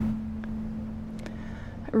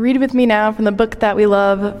Read with me now from the book that we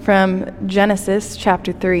love, from Genesis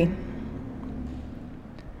chapter 3.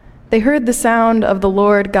 They heard the sound of the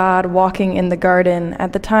Lord God walking in the garden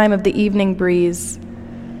at the time of the evening breeze.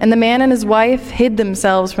 And the man and his wife hid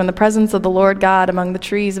themselves from the presence of the Lord God among the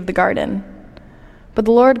trees of the garden. But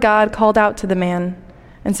the Lord God called out to the man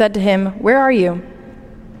and said to him, "Where are you?"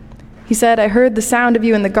 He said, "I heard the sound of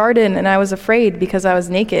you in the garden, and I was afraid because I was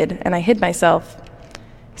naked, and I hid myself."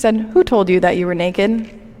 He said, "Who told you that you were naked?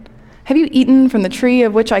 Have you eaten from the tree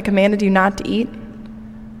of which I commanded you not to eat?"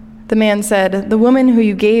 The man said, "The woman who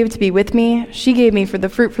you gave to be with me, she gave me for the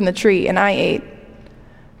fruit from the tree, and I ate."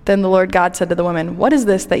 Then the Lord God said to the woman, "What is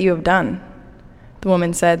this that you have done?" The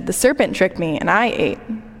woman said, "The serpent tricked me, and I ate."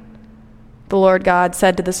 The Lord God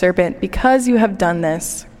said to the serpent, "Because you have done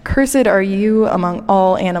this, cursed are you among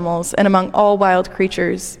all animals and among all wild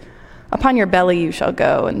creatures. Upon your belly you shall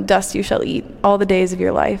go, and dust you shall eat all the days of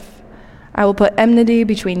your life. I will put enmity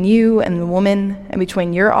between you and the woman, and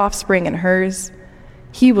between your offspring and hers.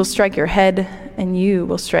 He will strike your head, and you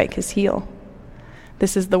will strike his heel."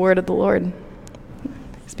 This is the word of the Lord.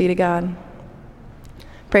 Thanks be to God.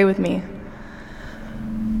 Pray with me.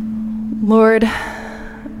 Lord,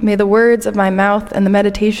 may the words of my mouth and the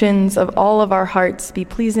meditations of all of our hearts be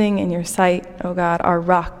pleasing in your sight, O God, our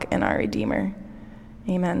rock and our Redeemer.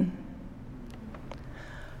 Amen.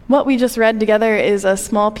 What we just read together is a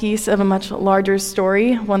small piece of a much larger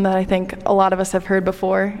story, one that I think a lot of us have heard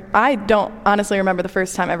before. I don't honestly remember the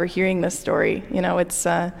first time ever hearing this story. It's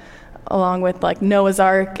along with like Noah's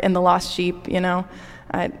Ark and the lost sheep,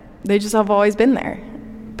 they just have always been there.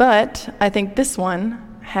 But I think this one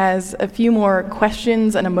has a few more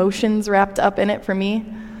questions and emotions wrapped up in it for me.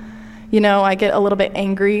 I get a little bit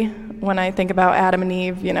angry when I think about Adam and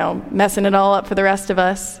Eve, messing it all up for the rest of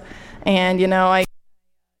us. And,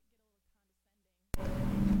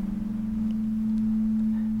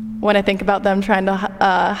 when I think about them trying to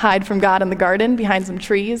hide from God in the garden behind some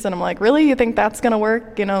trees, and I'm like, really? You think that's going to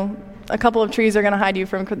work? A couple of trees are going to hide you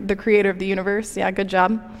from the creator of the universe. Yeah, good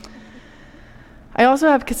job. I also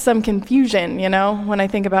have some confusion, when I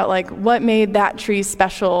think about, what made that tree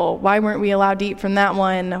special? Why weren't we allowed to eat from that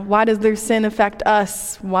one? Why does their sin affect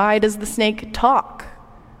us? Why does the snake talk?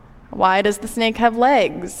 Why does the snake have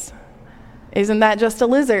legs? Isn't that just a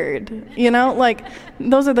lizard?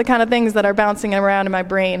 Those are the kind of things that are bouncing around in my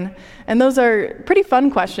brain. And those are pretty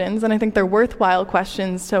fun questions, and I think they're worthwhile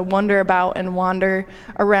questions to wonder about and wander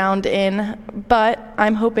around in. But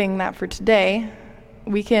I'm hoping that for today,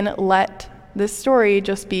 we can let this story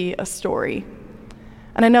just be a story.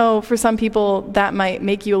 And I know for some people that might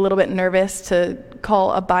make you a little bit nervous to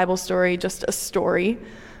call a Bible story just a story.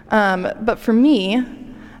 But for me,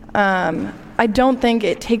 I don't think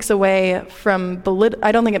it takes away from,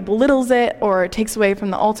 I don't think it belittles it or it takes away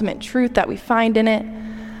from the ultimate truth that we find in it.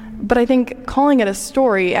 But I think calling it a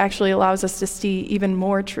story actually allows us to see even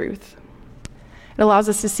more truth. It allows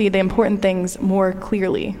us to see the important things more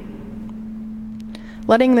clearly.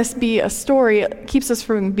 Letting this be a story keeps us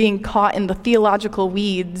from being caught in the theological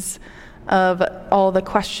weeds of all the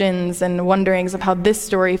questions and wonderings of how this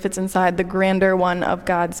story fits inside the grander one of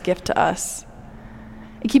God's gift to us.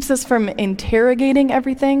 It keeps us from interrogating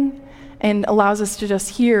everything and allows us to just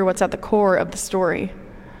hear what's at the core of the story.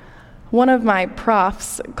 One of my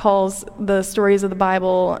profs calls the stories of the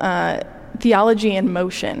Bible theology in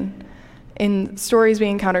motion. In stories, we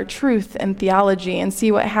encounter truth and theology and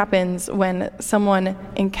see what happens when someone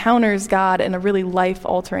encounters God in a really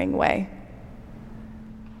life-altering way.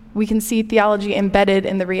 We can see theology embedded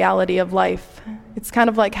in the reality of life. It's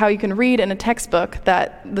kind of like how you can read in a textbook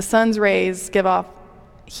that the sun's rays give off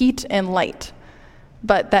heat and light.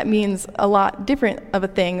 But that means a lot different of a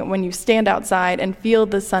thing when you stand outside and feel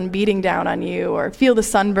the sun beating down on you or feel the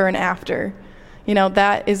sunburn after.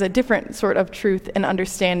 That is a different sort of truth and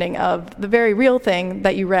understanding of the very real thing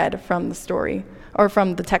that you read from the story or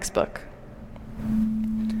from the textbook.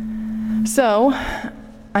 So,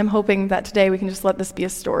 I'm hoping that today we can just let this be a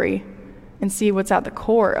story and see what's at the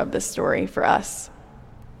core of this story for us.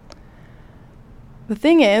 The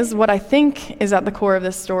thing is, what I think is at the core of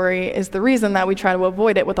this story is the reason that we try to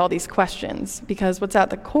avoid it with all these questions, because what's at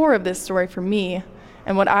the core of this story for me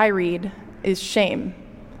and what I read is shame.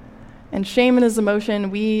 And shame is an emotion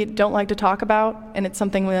we don't like to talk about, and it's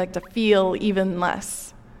something we like to feel even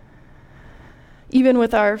less. Even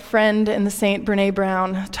with our friend and the Saint Brene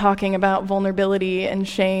Brown talking about vulnerability and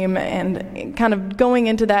shame and kind of going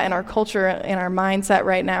into that in our culture and our mindset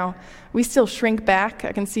right now, we still shrink back.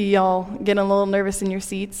 I can see y'all getting a little nervous in your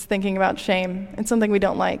seats thinking about shame. It's something we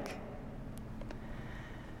don't like.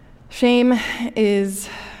 Shame is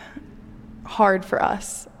hard for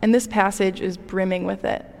us. And this passage is brimming with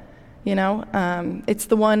it. It's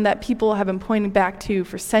the one that people have been pointing back to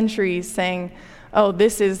for centuries, saying, oh,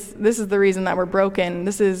 this is the reason that we're broken.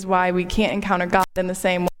 This is why we can't encounter God in the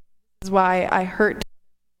same way. This is why I hurt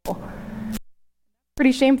people.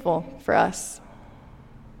 Pretty shameful for us.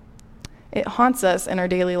 It haunts us in our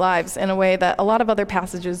daily lives in a way that a lot of other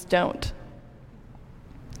passages don't.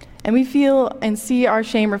 And we feel and see our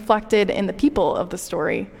shame reflected in the people of the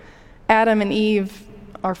story. Adam and Eve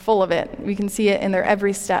are full of it. We can see it in their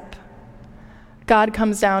every step. God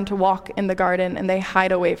comes down to walk in the garden, and they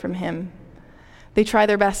hide away from him. They try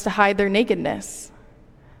their best to hide their nakedness.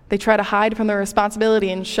 They try to hide from their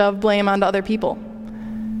responsibility and shove blame onto other people.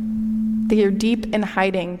 They are deep in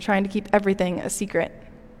hiding, trying to keep everything a secret.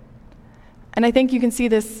 And I think you can see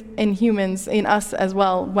this in humans, in us as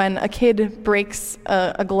well. When a kid breaks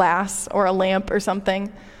a glass or a lamp or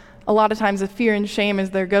something, a lot of times if fear and shame is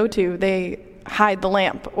their go-to, they hide the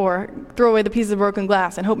lamp or throw away the piece of broken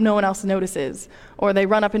glass and hope no one else notices. Or they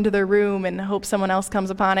run up into their room and hope someone else comes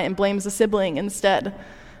upon it and blames the sibling instead.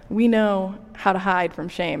 We know how to hide from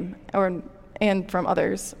shame and from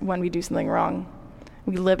others when we do something wrong.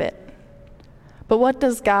 We live it. But what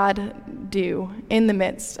does God do in the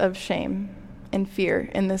midst of shame and fear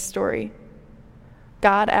in this story?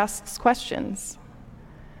 God asks questions.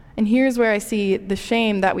 And here's where I see the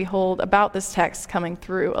shame that we hold about this text coming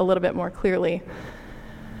through a little bit more clearly.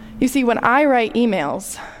 You see, when I write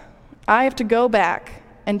emails, I have to go back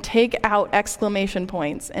and take out exclamation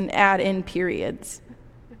points and add in periods,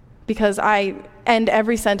 because I end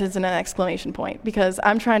every sentence in an exclamation point, because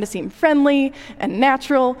I'm trying to seem friendly and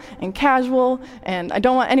natural and casual, and I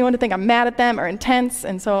don't want anyone to think I'm mad at them or intense,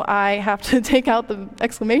 and so I have to take out the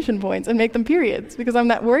exclamation points and make them periods, because I'm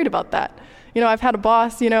not worried about that. I've had a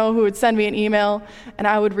boss, who would send me an email, and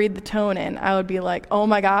I would read the tone in. I would be like, oh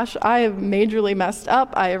my gosh, I have majorly messed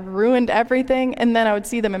up. I have ruined everything. And then I would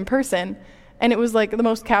see them in person, and it was like the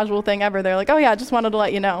most casual thing ever. They're like, oh yeah, I just wanted to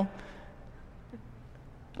let you know.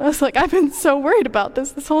 I was like, I've been so worried about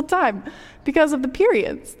this whole time because of the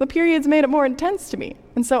periods. The periods made it more intense to me.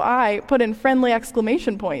 And so I put in friendly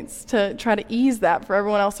exclamation points to try to ease that for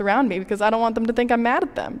everyone else around me, because I don't want them to think I'm mad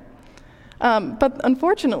at them. But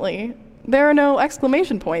unfortunately, there are no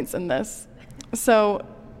exclamation points in this. So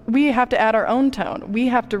we have to add our own tone. We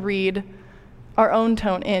have to read our own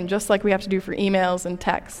tone in, just like we have to do for emails and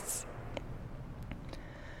texts.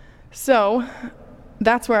 So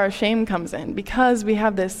that's where our shame comes in, because we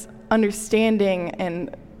have this understanding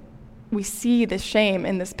and we see the shame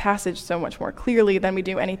in this passage so much more clearly than we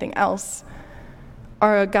do anything else.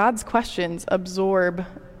 God's questions absorb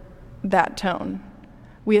that tone.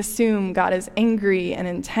 We assume God is angry and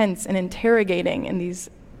intense and interrogating in these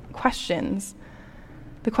questions.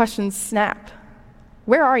 The questions snap.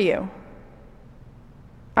 Where are you?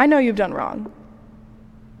 I know you've done wrong.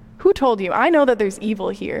 Who told you? I know that there's evil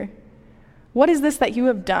here. What is this that you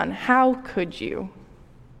have done? How could you?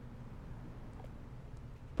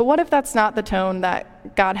 But what if that's not the tone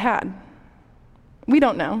that God had? We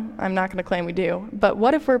don't know. I'm not going to claim we do. But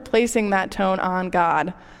what if we're placing that tone on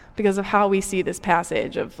God because of how we see this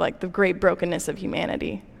passage of the great brokenness of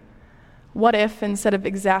humanity? What if, instead of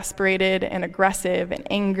exasperated and aggressive and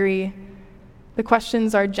angry, the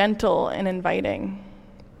questions are gentle and inviting?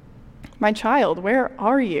 My child, where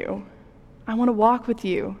are you? I want to walk with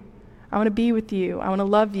you. I want to be with you. I want to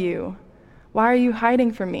love you. Why are you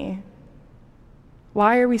hiding from me?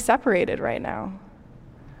 Why are we separated right now?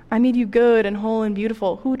 I made you good and whole and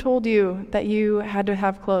beautiful. Who told you that you had to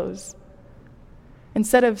have clothes?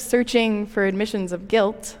 Instead of searching for admissions of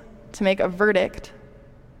guilt to make a verdict,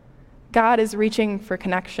 God is reaching for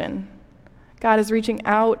connection. God is reaching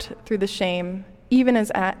out through the shame, even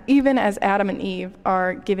as Adam and Eve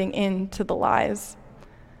are giving in to the lies.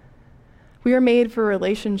 We are made for a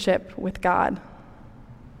relationship with God.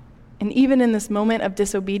 And even in this moment of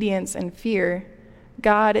disobedience and fear,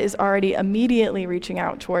 God is already immediately reaching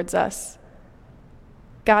out towards us.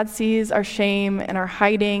 God sees our shame and our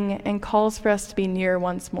hiding and calls for us to be near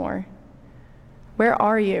once more. Where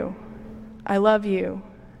are you? I love you.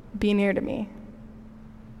 Be near to me.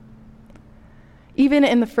 Even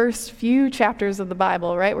in the first few chapters of the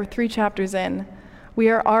Bible, right? We're 3 chapters in. We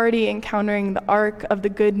are already encountering the arc of the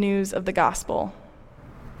good news of the gospel.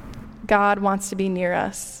 God wants to be near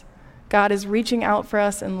us. God is reaching out for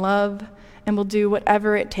us in love and will do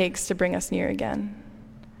whatever it takes to bring us near again.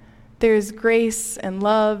 There is grace and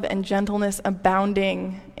love and gentleness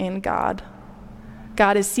abounding in God.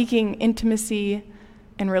 God is seeking intimacy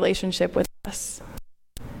and relationship with us.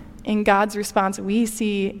 In God's response, we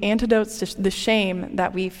see antidotes to the shame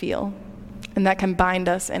that we feel and that can bind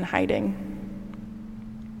us in hiding.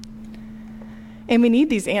 And we need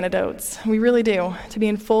these antidotes, we really do, to be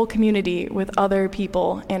in full community with other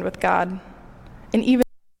people and with God. And even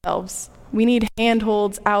ourselves. We need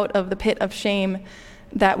handholds out of the pit of shame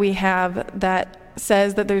that we have that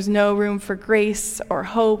says that there's no room for grace or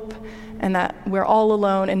hope and that we're all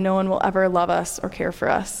alone and no one will ever love us or care for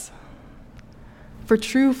us. For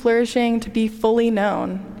true flourishing to be fully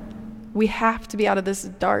known, we have to be out of this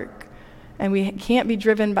dark, and we can't be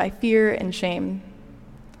driven by fear and shame.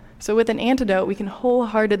 So with an antidote, we can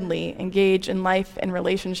wholeheartedly engage in life and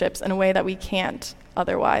relationships in a way that we can't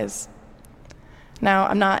otherwise. Now,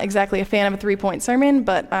 I'm not exactly a fan of a 3-point sermon,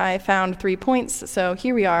 but I found 3 points, so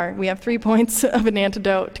here we are. We have 3 points of an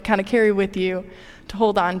antidote to kind of carry with you, to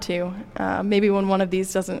hold on to, maybe when one of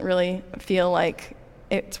these doesn't really feel like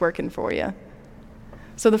it's working for you.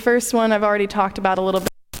 So the first one I've already talked about a little bit.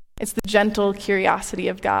 It's the gentle curiosity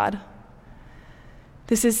of God.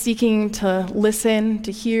 This is seeking to listen,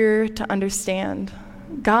 to hear, to understand.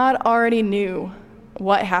 God already knew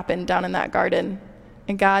what happened down in that garden,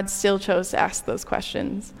 and God still chose to ask those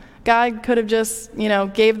questions. God could have just,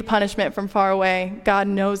 gave the punishment from far away. God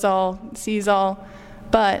knows all, sees all,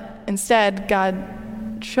 but instead,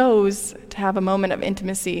 God chose to have a moment of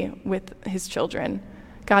intimacy with his children.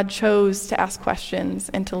 God chose to ask questions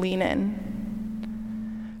and to lean in.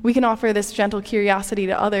 We can offer this gentle curiosity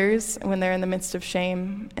to others when they're in the midst of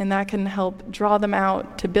shame, and that can help draw them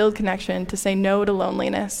out, to build connection, to say no to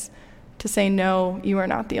loneliness, to say no, you are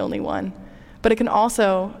not the only one. But it can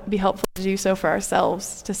also be helpful to do so for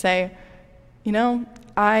ourselves, to say,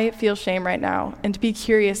 I feel shame right now, and to be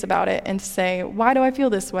curious about it and to say, why do I feel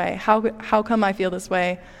this way? How come I feel this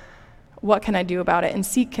way? What can I do about it? And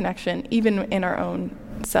seek connection, even in our own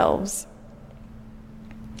selves.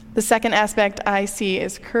 The second aspect I see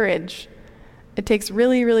is courage. It takes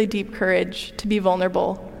really, really deep courage to be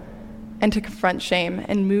vulnerable and to confront shame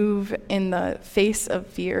and move in the face of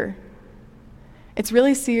fear. It's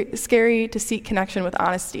really scary to seek connection with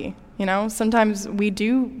honesty. Sometimes we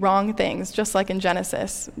do wrong things, just like in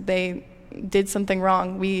Genesis. They did something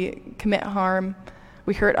wrong. We commit harm.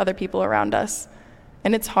 We hurt other people around us.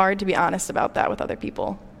 And it's hard to be honest about that with other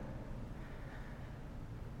people.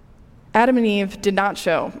 Adam and Eve did not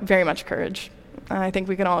show very much courage. I think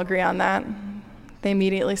we can all agree on that. They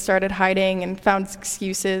immediately started hiding and found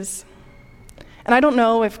excuses. And I don't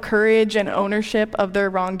know if courage and ownership of their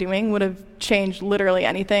wrongdoing would have changed literally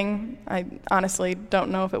anything. I honestly don't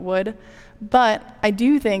know if it would. But I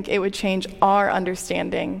do think it would change our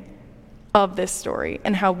understanding of this story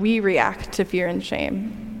and how we react to fear and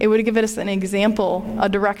shame. It would give us an example, a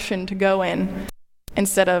direction to go in,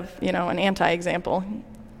 instead of, an anti-example.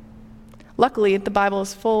 Luckily, the Bible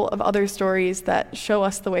is full of other stories that show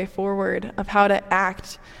us the way forward of how to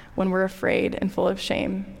act when we're afraid and full of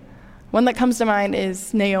shame. One that comes to mind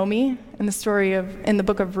is Naomi in the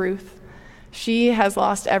book of Ruth. She has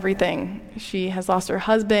lost everything. She has lost her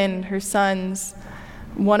husband, her sons,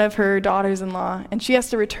 one of her daughters-in-law, and she has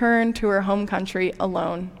to return to her home country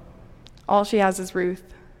alone. All she has is Ruth.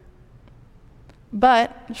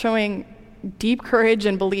 But showing deep courage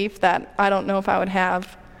and belief that I don't know if I would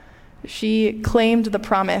have, she claimed the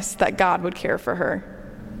promise that God would care for her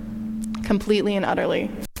completely and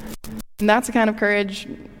utterly. And that's the kind of courage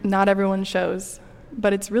not everyone shows,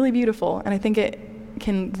 but it's really beautiful, and I think it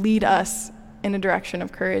can lead us in a direction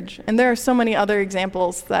of courage. And there are so many other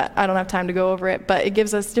examples that I don't have time to go over it, but it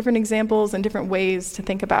gives us different examples and different ways to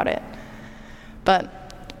think about it.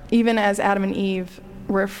 But even as Adam and Eve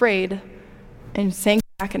were afraid and sank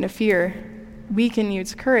back into fear, we can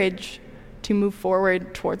use courage to move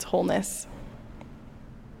forward towards wholeness.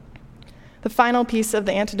 The final piece of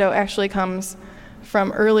the antidote actually comes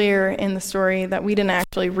from earlier in the story that we didn't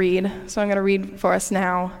actually read. So I'm going to read for us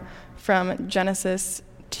now from Genesis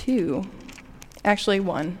 2. Actually,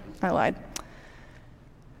 1. I lied.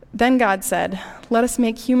 Then God said, "Let us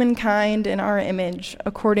make humankind in our image,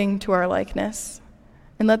 according to our likeness,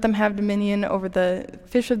 and let them have dominion over the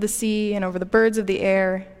fish of the sea, and over the birds of the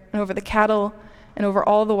air, and over the cattle, and over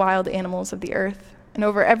all the wild animals of the earth, and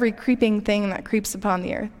over every creeping thing that creeps upon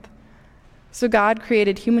the earth." So God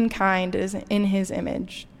created humankind as in his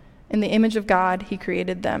image. In the image of God, he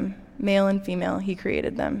created them. Male and female, he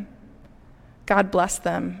created them. God blessed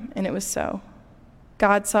them, and it was so.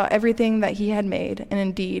 God saw everything that he had made, and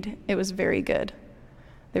indeed, it was very good.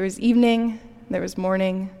 There was evening, there was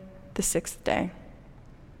morning, the sixth day.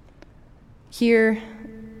 Here,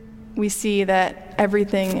 we see that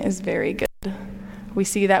everything is very good. We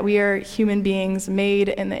see that we are human beings made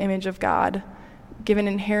in the image of God, given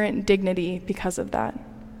inherent dignity because of that.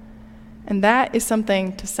 And that is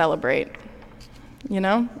something to celebrate.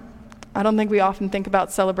 I don't think we often think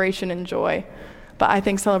about celebration and joy, but I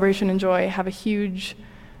think celebration and joy have a huge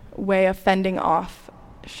way of fending off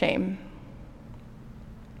shame.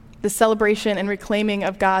 The celebration and reclaiming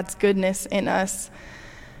of God's goodness in us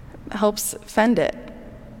helps fend it.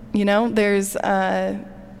 There's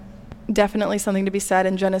definitely something to be said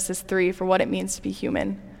in Genesis 3 for what it means to be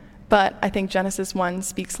human. But I think Genesis 1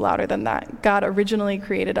 speaks louder than that. God originally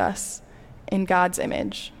created us in God's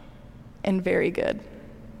image, and very good.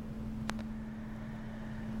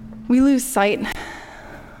 We lose sight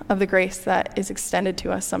of the grace that is extended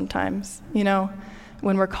to us sometimes,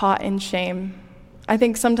 when we're caught in shame. I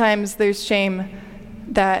think sometimes there's shame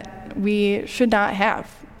that we should not have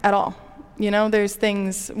at all. There's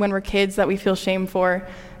things when we're kids that we feel shame for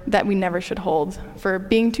that we never should hold, for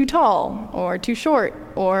being too tall or too short,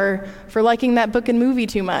 or for liking that book and movie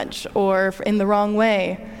too much, or in the wrong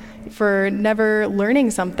way, for never learning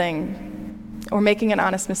something or making an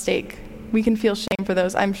honest mistake. We can feel shame for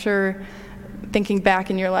those. I'm sure thinking back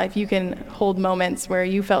in your life, you can hold moments where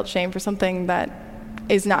you felt shame for something that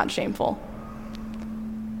is not shameful.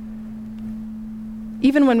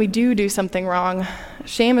 Even when we do something wrong,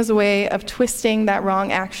 shame is a way of twisting that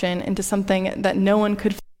wrong action into something that no one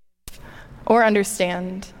could forgive or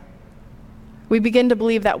understand. We begin to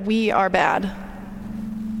believe that we are bad,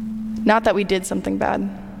 not that we did something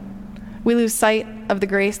bad. We lose sight of the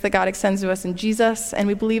grace that God extends to us in Jesus, and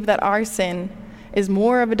we believe that our sin is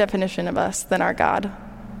more of a definition of us than our God.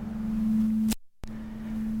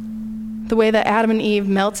 The way that Adam and Eve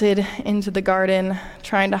melted into the garden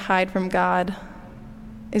trying to hide from God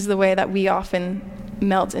is the way that we often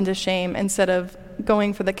melt into shame instead of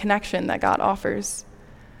going for the connection that God offers.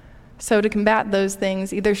 So to combat those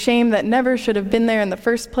things, either shame that never should have been there in the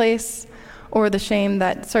first place, or the shame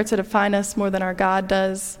that starts to define us more than our God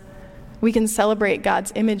does, we can celebrate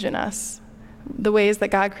God's image in us, the ways that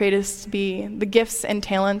God created us to be, the gifts and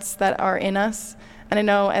talents that are in us. And I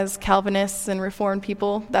know as Calvinists and Reformed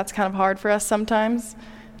people, that's kind of hard for us sometimes.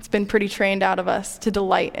 It's been pretty trained out of us to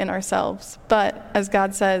delight in ourselves. But as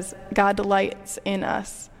God says, God delights in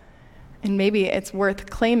us. And maybe it's worth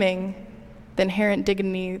claiming the inherent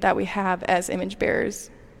dignity that we have as image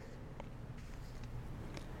bearers.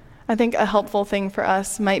 I think a helpful thing for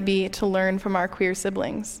us might be to learn from our queer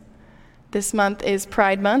siblings. This month is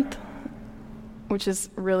Pride Month, which is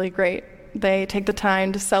really great. They take the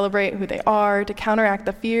time to celebrate who they are, to counteract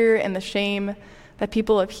the fear and the shame that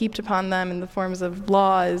people have heaped upon them in the forms of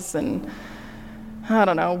laws and,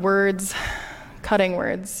 words, cutting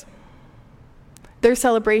words. Their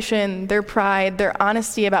celebration, their pride, their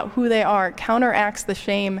honesty about who they are counteracts the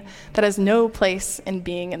shame that has no place in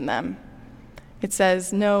being in them. It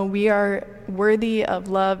says, no, we are worthy of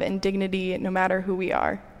love and dignity no matter who we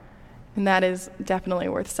are. And that is definitely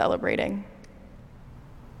worth celebrating.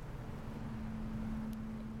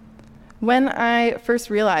 When I first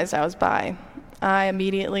realized I was bi, I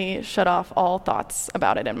immediately shut off all thoughts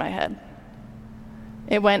about it in my head.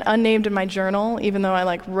 It went unnamed in my journal, even though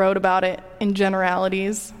I wrote about it in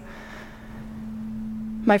generalities.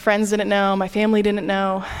 My friends didn't know, my family didn't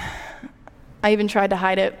know. I even tried to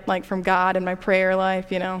hide it from God in my prayer life,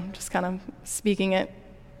 just kind of speaking it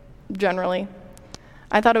generally.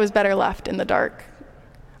 I thought it was better left in the dark.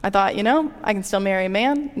 I thought, I can still marry a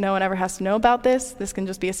man. No one ever has to know about this. This can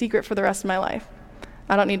just be a secret for the rest of my life.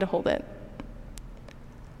 I don't need to hold it.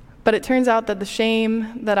 But it turns out that the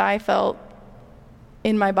shame that I felt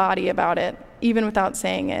in my body about it, even without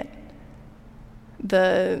saying it,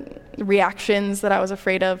 the reactions that I was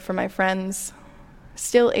afraid of from my friends,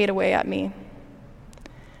 still ate away at me.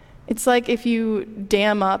 It's like if you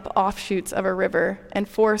dam up offshoots of a river and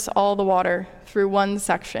force all the water through one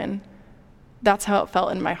section. That's how it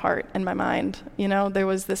felt in my heart and my mind. There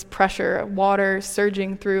was this pressure, water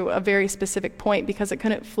surging through a very specific point because it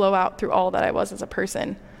couldn't flow out through all that I was as a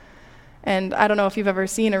person. And I don't know if you've ever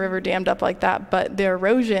seen a river dammed up like that, but the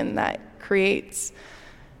erosion that creates,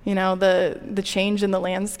 the change in the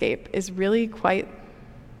landscape is really quite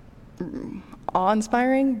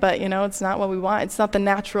awe-inspiring, but, it's not what we want. It's not the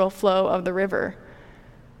natural flow of the river.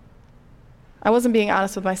 I wasn't being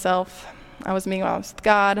honest with myself. I wasn't being honest with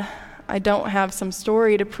God. I don't have some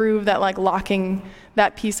story to prove that locking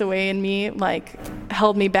that piece away in me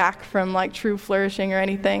held me back from true flourishing or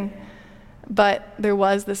anything. But there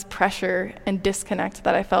was this pressure and disconnect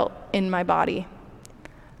that I felt in my body.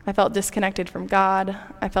 I felt disconnected from God.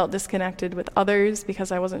 I felt disconnected with others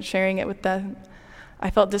because I wasn't sharing it with them. I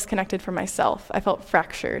felt disconnected from myself. I felt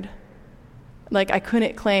fractured. I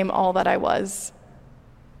couldn't claim all that I was.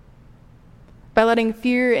 By letting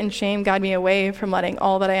fear and shame guide me away from letting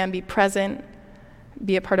all that I am be present,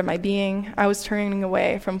 be a part of my being, I was turning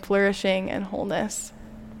away from flourishing and wholeness.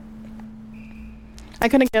 I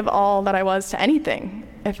couldn't give all that I was to anything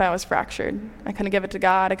if I was fractured. I couldn't give it to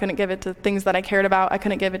God. I couldn't give it to things that I cared about. I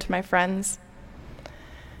couldn't give it to my friends.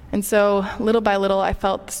 And so little by little, I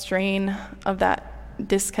felt the strain of that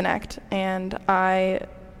disconnect, and I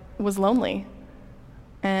was lonely.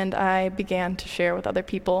 And I began to share with other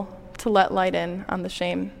people, to let light in on the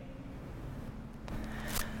shame.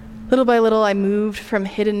 Little by little, I moved from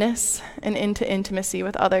hiddenness and into intimacy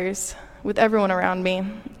with others, with everyone around me.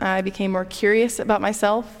 I became more curious about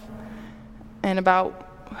myself and about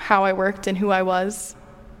how I worked and who I was.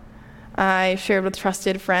 I shared with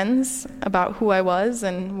trusted friends about who I was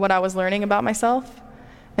and what I was learning about myself,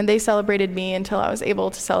 and they celebrated me until I was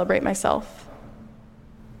able to celebrate myself.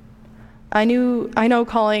 I know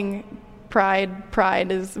calling pride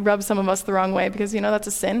rubs some of us the wrong way because, that's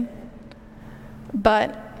a sin.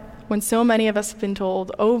 But when so many of us have been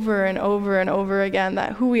told over and over and over again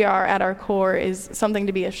that who we are at our core is something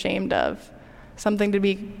to be ashamed of, something to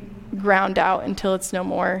be ground out until it's no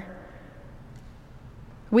more,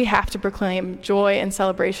 we have to proclaim joy and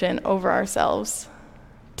celebration over ourselves,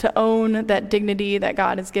 to own that dignity that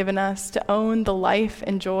God has given us, to own the life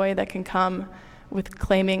and joy that can come with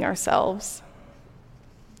claiming ourselves.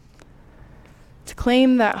 To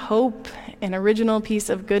claim that hope and original piece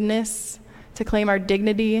of goodness, to claim our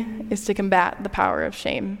dignity, is to combat the power of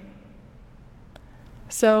shame.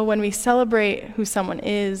 So when we celebrate who someone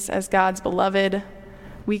is as God's beloved,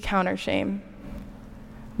 we counter shame.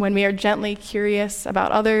 When we are gently curious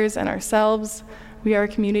about others and ourselves, we are a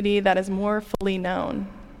community that is more fully known.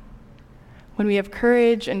 When we have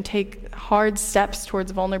courage and take hard steps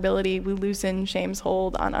towards vulnerability, we loosen shame's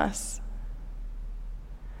hold on us.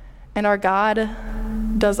 And our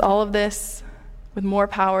God does all of this with more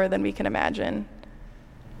power than we can imagine.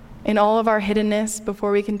 In all of our hiddenness,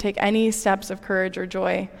 before we can take any steps of courage or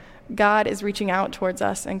joy, God is reaching out towards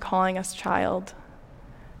us and calling us child.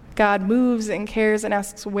 God moves and cares and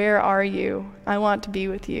asks, "Where are you? I want to be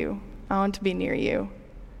with you. I want to be near you.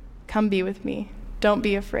 Come be with me. Don't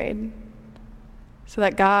be afraid." So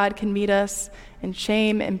that God can meet us in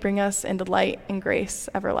shame and bring us into light and grace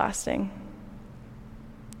everlasting.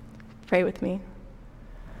 Pray with me.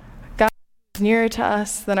 God is nearer to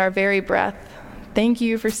us than our very breath. Thank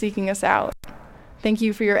you for seeking us out. Thank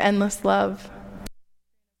you for your endless love,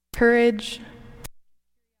 courage,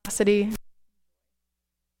 curiosity,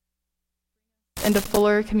 and a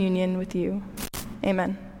fuller communion with you.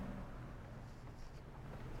 Amen.